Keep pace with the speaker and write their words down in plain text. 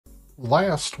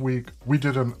Last week, we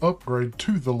did an upgrade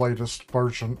to the latest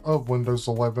version of Windows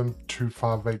 11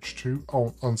 25H2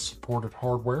 on unsupported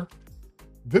hardware.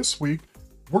 This week,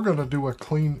 we're going to do a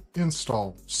clean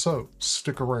install, so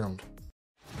stick around.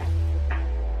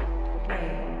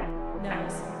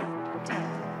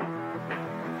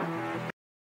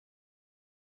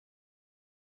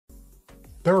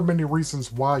 There are many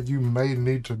reasons why you may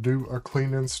need to do a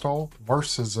clean install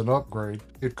versus an upgrade.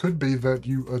 It could be that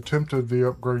you attempted the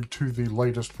upgrade to the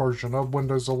latest version of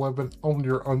Windows 11 on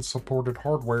your unsupported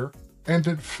hardware and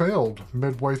it failed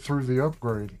midway through the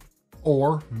upgrade.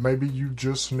 Or maybe you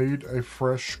just need a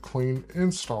fresh, clean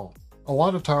install. A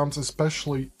lot of times,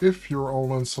 especially if you're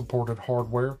on unsupported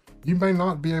hardware, you may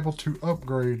not be able to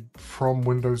upgrade from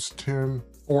Windows 10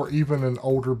 or even an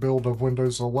older build of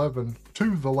Windows 11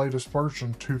 to the latest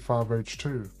version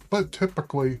 25H2. But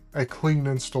typically, a clean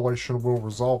installation will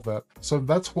resolve that. So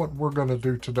that's what we're going to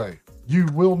do today. You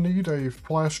will need a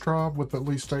flash drive with at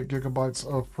least 8 GB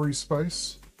of free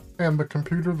space and the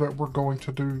computer that we're going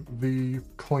to do the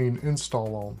clean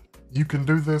install on. You can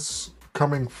do this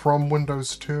coming from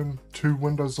Windows 10 to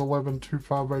Windows 11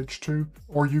 25H2,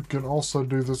 or you can also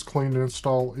do this clean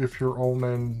install if you're on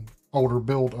an older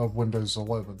build of Windows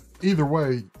 11. Either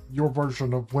way, your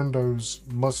version of Windows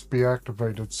must be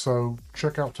activated, so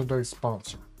check out today's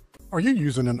sponsor. Are you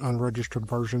using an unregistered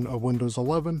version of Windows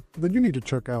 11? Then you need to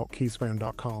check out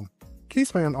keyspan.com.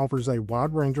 Keyspan offers a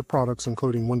wide range of products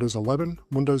including Windows 11,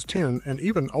 Windows 10, and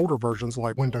even older versions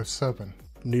like Windows 7.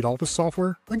 Need Office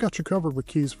software? They got you covered with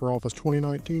keys for Office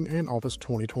 2019 and Office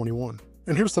 2021.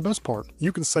 And here's the best part.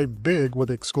 You can save big with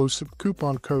exclusive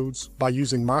coupon codes by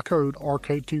using my code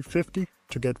RKT50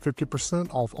 to get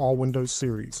 50% off all Windows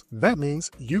series. That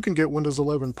means you can get Windows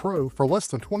 11 Pro for less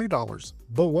than $20.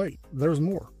 But wait, there's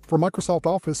more. For Microsoft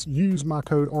Office, use my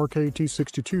code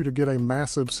RKT62 to get a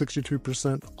massive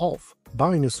 62% off.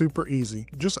 Buying is super easy.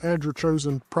 Just add your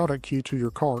chosen product key to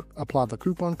your cart, apply the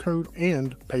coupon code,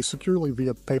 and pay securely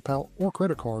via PayPal or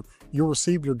credit card. You'll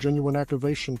receive your genuine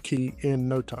activation key in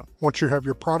no time. Once you have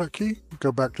your product key,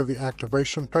 go back to the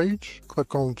activation page,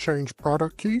 click on Change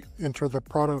Product Key, enter the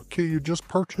product key you just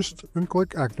purchased, and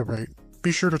click Activate.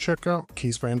 Be sure to check out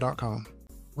keyspan.com.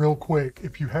 Real quick,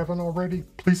 if you haven't already,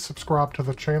 please subscribe to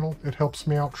the channel. It helps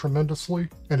me out tremendously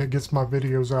and it gets my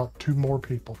videos out to more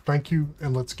people. Thank you,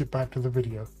 and let's get back to the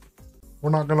video. We're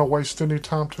not going to waste any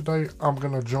time today. I'm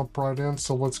going to jump right in,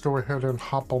 so let's go ahead and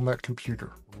hop on that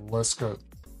computer. Let's go.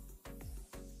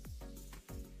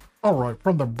 Alright,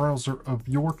 from the browser of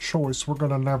your choice, we're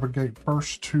going to navigate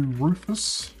first to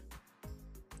Rufus.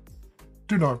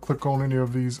 Do not click on any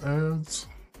of these ads.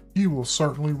 You will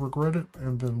certainly regret it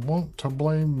and then want to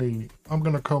blame me. I'm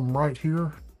going to come right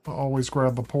here. I always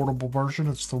grab the portable version.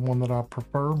 It's the one that I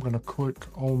prefer. I'm going to click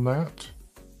on that.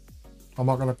 I'm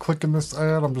not going to click in this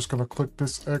ad. I'm just going to click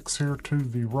this X here to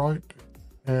the right,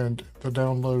 and the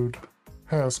download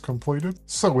has completed.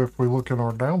 So if we look in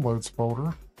our downloads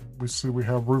folder, we see we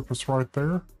have Rufus right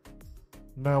there.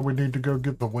 Now we need to go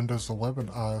get the Windows 11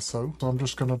 ISO. So I'm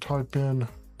just going to type in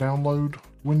download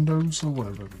Windows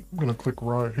 11. I'm going to click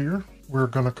right here. We're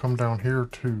going to come down here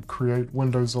to create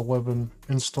Windows 11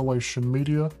 installation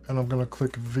media, and I'm going to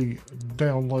click the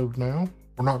download now.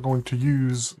 We're not going to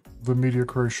use the media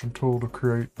creation tool to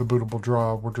create the bootable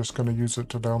drive. We're just going to use it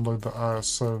to download the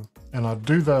ISO. And I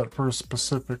do that for a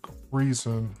specific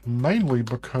reason, mainly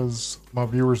because my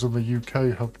viewers in the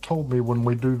UK have told me when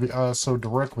we do the ISO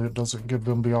directly, it doesn't give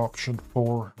them the option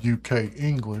for UK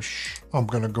English. I'm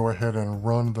going to go ahead and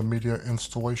run the media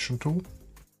installation tool.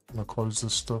 I'm going to close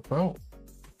this stuff out.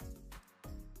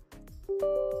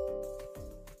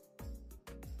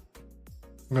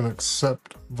 I'm going to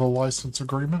accept the license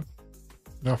agreement.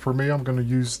 Now for me, I'm going to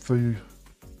use the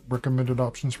recommended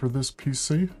options for this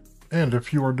PC. And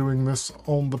if you are doing this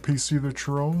on the PC that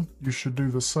you're on, you should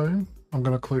do the same. I'm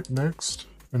going to click next.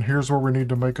 And here's where we need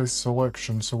to make a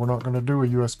selection. So we're not going to do a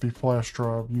USB flash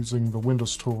drive using the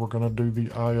Windows tool. We're going to do the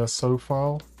ISO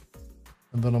file.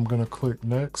 And then I'm going to click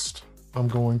next. I'm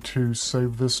going to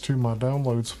save this to my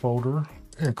downloads folder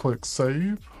and click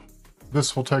save.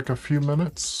 This will take a few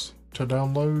minutes to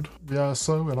download the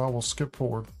ISO, and I will skip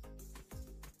forward.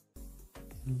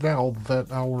 Now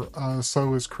that our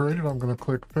ISO is created, I'm going to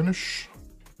click finish.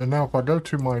 And now if I go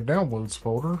to my downloads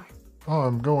folder,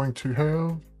 I'm going to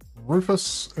have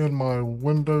Rufus and my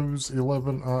Windows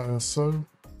 11 ISO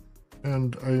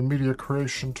and a media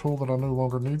creation tool that I no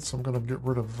longer need, so I'm going to get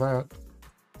rid of that.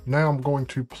 Now I'm going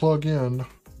to plug in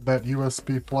that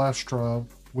USB flash drive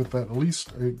with at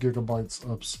least 8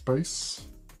 GB of space,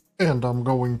 and I'm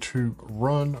going to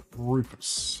run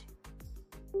Rufus.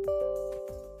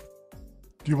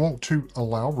 you want to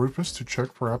allow Rufus to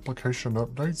check for application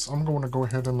updates, I'm going to go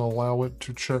ahead and allow it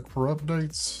to check for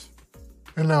updates.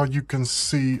 And now you can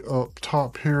see up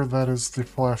top here, that is the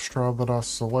flash drive that I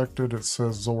selected. It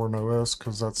says Zorin OS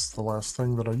because that's the last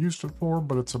thing that I used it for,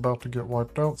 but it's about to get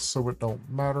wiped out, so it don't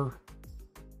matter.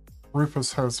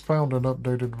 Rufus has found an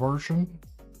updated version.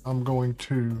 I'm going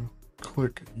to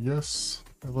click yes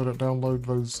and let it download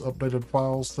those updated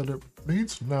files that it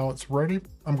needs. Now it's ready.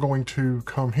 I'm going to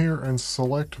come here and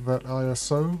select that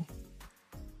ISO.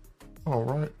 All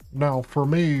right, now for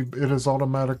me, it has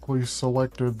automatically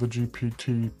selected the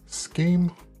GPT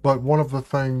scheme, but one of the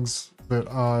things that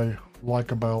I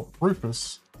like about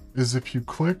Rufus is if you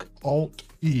click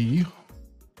Alt-E,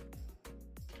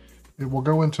 it will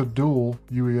go into dual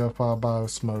UEFI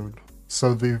BIOS mode.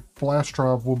 So the flash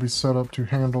drive will be set up to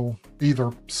handle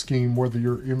either scheme, whether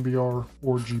you're MBR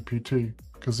or GPT.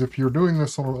 Because if you're doing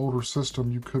this on an older system,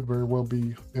 you could very well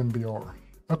be MBR.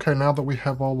 Okay, now that we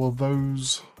have all of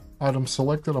those items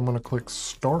selected, I'm going to click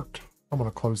Start. I'm going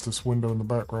to close this window in the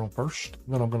background first.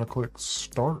 Then I'm going to click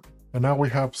Start. And now we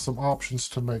have some options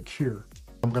to make here.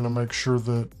 I'm going to make sure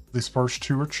that these first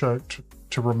two are checked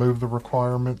to remove the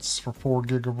requirements for 4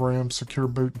 GB of RAM, secure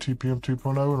boot, and TPM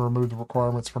 2.0, and remove the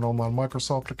requirements for an online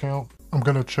Microsoft account. I'm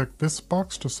going to check this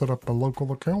box to set up a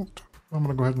local account. I'm going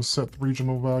to go ahead and set the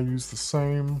regional values the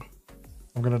same.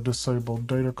 I'm going to disable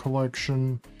data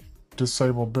collection,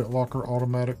 disable BitLocker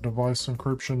automatic device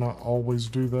encryption. I always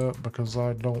do that because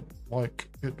I don't like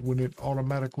it when it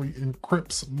automatically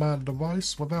encrypts my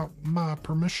device without my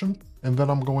permission. And then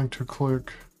I'm going to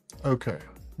click OK.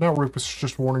 Now Rufus is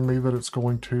just warning me that it's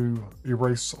going to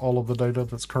erase all of the data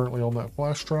that's currently on that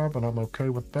flash drive, and I'm okay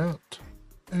with that.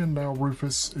 And now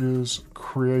Rufus is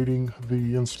creating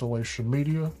the installation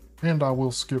media, and I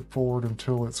will skip forward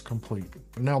until it's complete.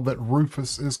 Now that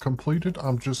Rufus is completed,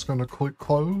 I'm just going to click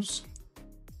close.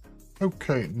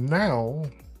 Okay, now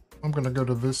I'm going to go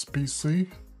to this PC.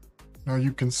 Now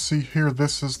you can see here,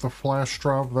 this is the flash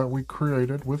drive that we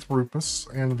created with Rufus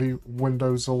and the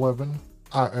Windows 11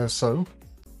 ISO.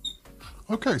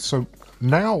 Okay, so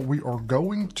now we are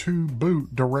going to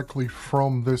boot directly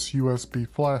from this USB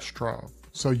flash drive.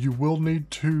 So you will need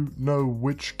to know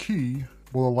which key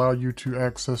will allow you to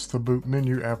access the boot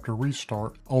menu after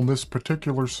restart. On this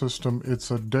particular system,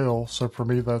 it's a Dell, so for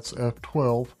me that's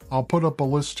F12. I'll put up a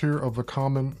list here of the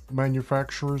common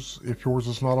manufacturers. If yours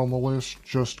is not on the list,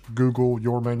 just Google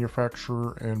your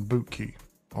manufacturer and boot key.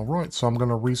 All right, so I'm going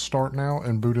to restart now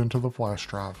and boot into the flash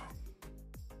drive.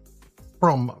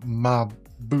 From my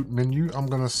boot menu, I'm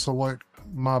going to select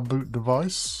my boot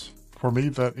device. For me,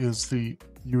 that is the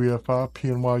UEFI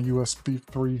PNY USB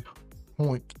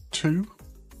 3.2.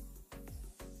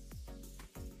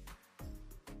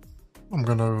 I'm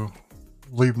going to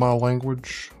leave my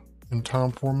language in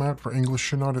time format for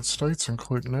English United States and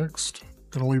click Next.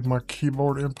 Going to leave my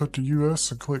keyboard input to US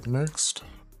and click Next.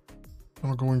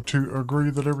 I'm going to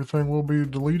agree that everything will be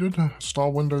deleted,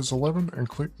 install Windows 11 and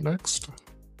click Next.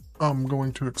 I'm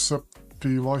going to accept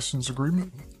the license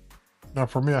agreement. Now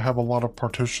for me, I have a lot of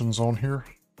partitions on here.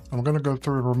 I'm going to go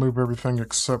through and remove everything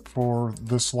except for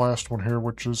this last one here,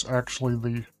 which is actually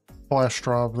the flash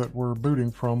drive that we're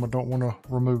booting from. I don't want to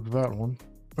remove that one,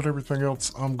 but everything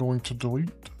else I'm going to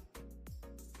delete.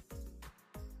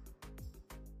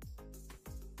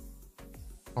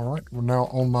 All right, well now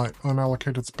on my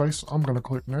unallocated space, I'm going to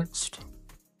click Next.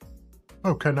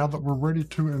 Okay, now that we're ready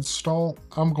to install,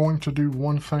 I'm going to do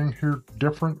one thing here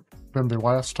different than the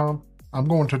last time. I'm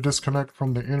going to disconnect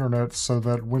from the internet so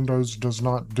that Windows does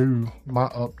not do my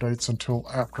updates until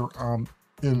after I'm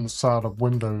inside of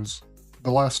Windows.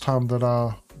 The last time that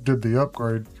I did the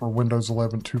upgrade for Windows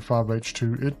 11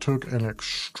 25H2, it took an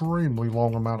extremely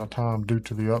long amount of time due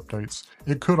to the updates.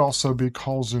 It could also be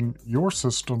causing your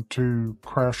system to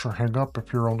crash or hang up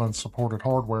if you're on unsupported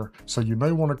hardware, so you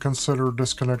may want to consider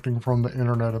disconnecting from the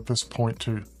internet at this point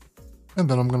too. And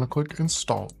then I'm going to click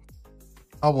Install.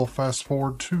 I will fast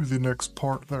forward to the next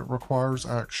part that requires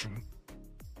action.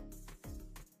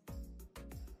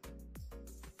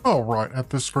 Alright,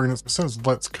 at this screen it says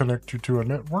let's connect you to a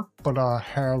network, but I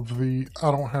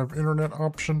don't have internet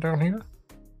option down here.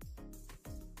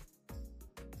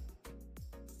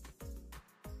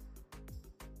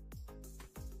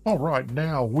 Alright,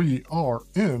 now we are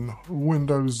in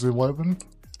Windows 11.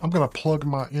 I'm going to plug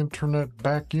my internet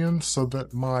back in so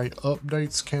that my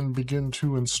updates can begin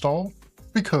to install.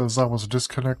 Because I was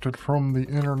disconnected from the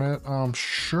internet, I'm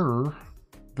sure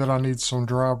that I need some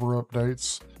driver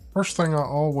updates. First thing I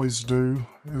always do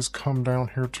is come down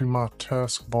here to my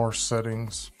taskbar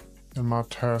settings and my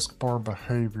taskbar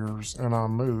behaviors, and I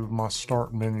move my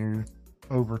start menu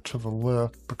over to the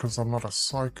left because I'm not a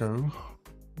psycho.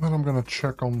 Then I'm going to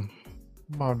check on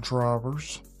my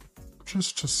drivers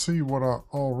just to see what I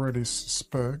already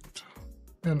suspect.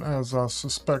 And as I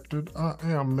suspected, I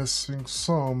am missing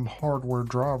some hardware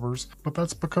drivers, but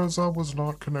that's because I was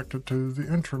not connected to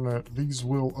the internet. These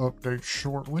will update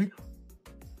shortly.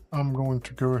 I'm going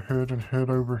to go ahead and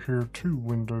head over here to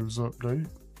Windows Update.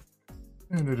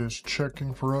 And it is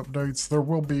checking for updates. There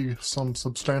will be some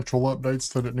substantial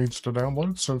updates that it needs to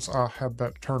download since I had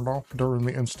that turned off during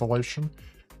the installation.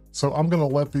 So I'm going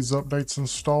to let these updates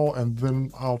install and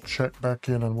then I'll check back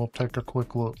in and we'll take a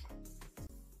quick look.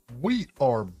 We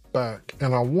are back,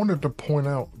 and I wanted to point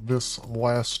out this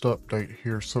last update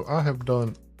here. So I have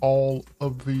done all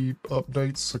of the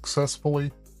updates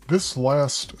successfully. This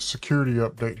last security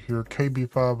update here,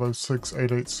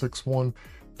 KB5068861,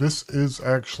 this is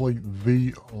actually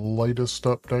the latest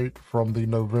update from the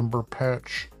November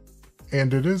patch.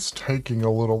 And it is taking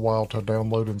a little while to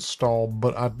download and install,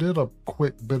 but I did a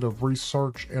quick bit of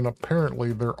research and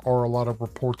apparently there are a lot of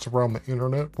reports around the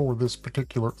internet for this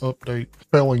particular update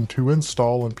failing to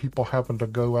install and people having to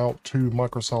go out to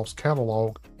Microsoft's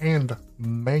catalog and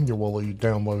manually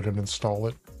download and install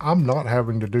it. I'm not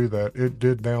having to do that. It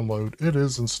did download. It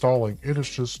is installing. It is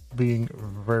just being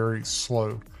very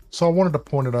slow. So I wanted to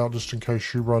point it out just in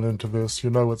case you run into this.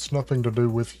 You know, it's nothing to do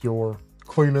with your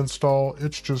clean install.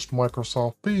 It's just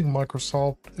Microsoft being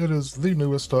Microsoft. It is the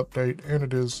newest update and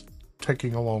it is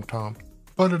taking a long time,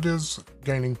 but it is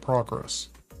gaining progress.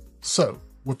 So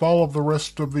with all of the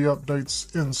rest of the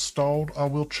updates installed, I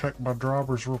will check my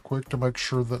drivers real quick to make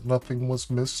sure that nothing was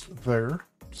missed there.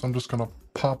 So I'm just going to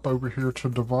pop over here to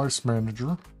Device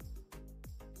Manager.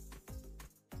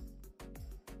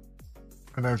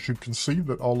 And as you can see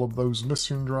that all of those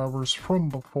missing drivers from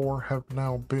before have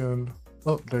now been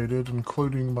updated,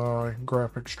 including my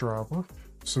graphics driver.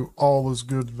 So all is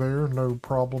good there, no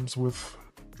problems with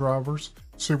drivers.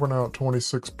 See, we're now at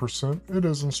 26%. It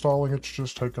is installing, it's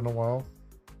just taking a while.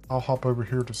 I'll hop over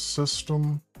here to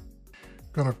System.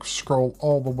 Gonna scroll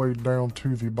all the way down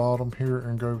to the bottom here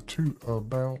and go to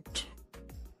About.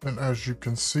 And as you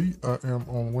can see, I am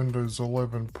on Windows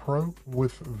 11 Pro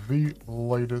with the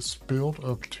latest build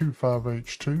of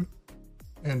 25H2.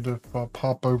 And if I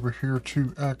pop over here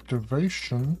to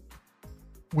activation,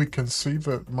 we can see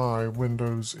that my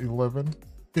Windows 11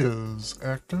 is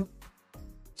active.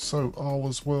 So all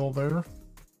is well there.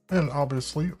 And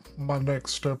obviously, my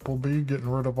next step will be getting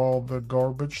rid of all the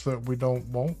garbage that we don't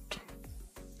want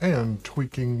and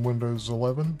tweaking Windows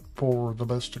 11 for the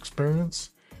best experience.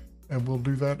 And we'll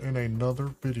do that in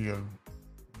another video.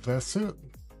 That's it.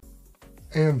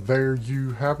 And there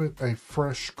you have it, a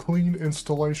fresh, clean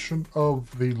installation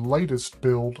of the latest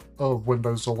build of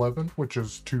Windows 11, which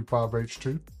is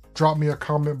 25H2. Drop me a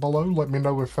comment below, let me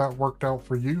know if that worked out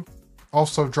for you.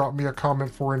 Also drop me a comment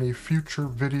for any future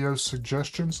video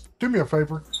suggestions. Do me a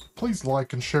favor, please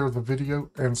like and share the video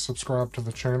and subscribe to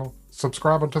the channel.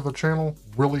 Subscribing to the channel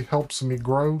really helps me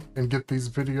grow and get these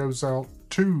videos out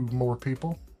to more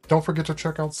people. Don't forget to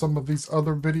check out some of these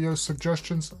other video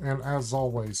suggestions, and as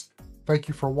always, thank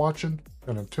you for watching,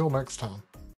 and until next time.